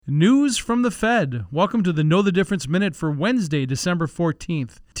News from the Fed. Welcome to the Know the Difference Minute for Wednesday, December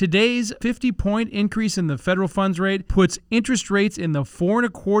 14th. Today's 50-point increase in the federal funds rate puts interest rates in the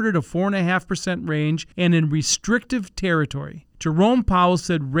 4.25% to 4.5% range and in restrictive territory. Jerome Powell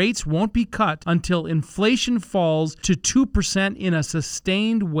said rates won't be cut until inflation falls to 2% in a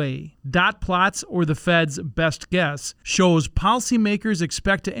sustained way. Dot plots, or the Fed's best guess, shows policymakers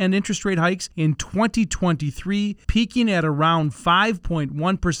expect to end interest rate hikes in 2023, peaking at around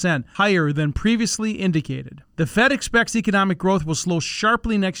 5.1%, higher than previously indicated. The Fed expects economic growth will slow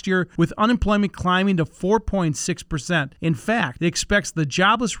sharply next year, with unemployment climbing to 4.6%. In fact, it expects the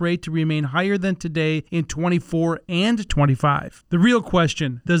jobless rate to remain higher than today in 24 and 25. The real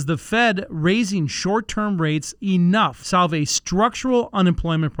question, does the Fed raising short-term rates enough solve a structural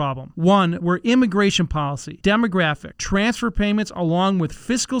unemployment problem? One where immigration policy, demographic, transfer payments, along with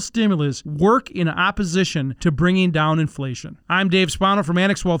fiscal stimulus work in opposition to bringing down inflation. I'm Dave Spano from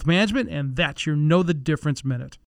Annex Wealth Management, and that's your Know the Difference Minute.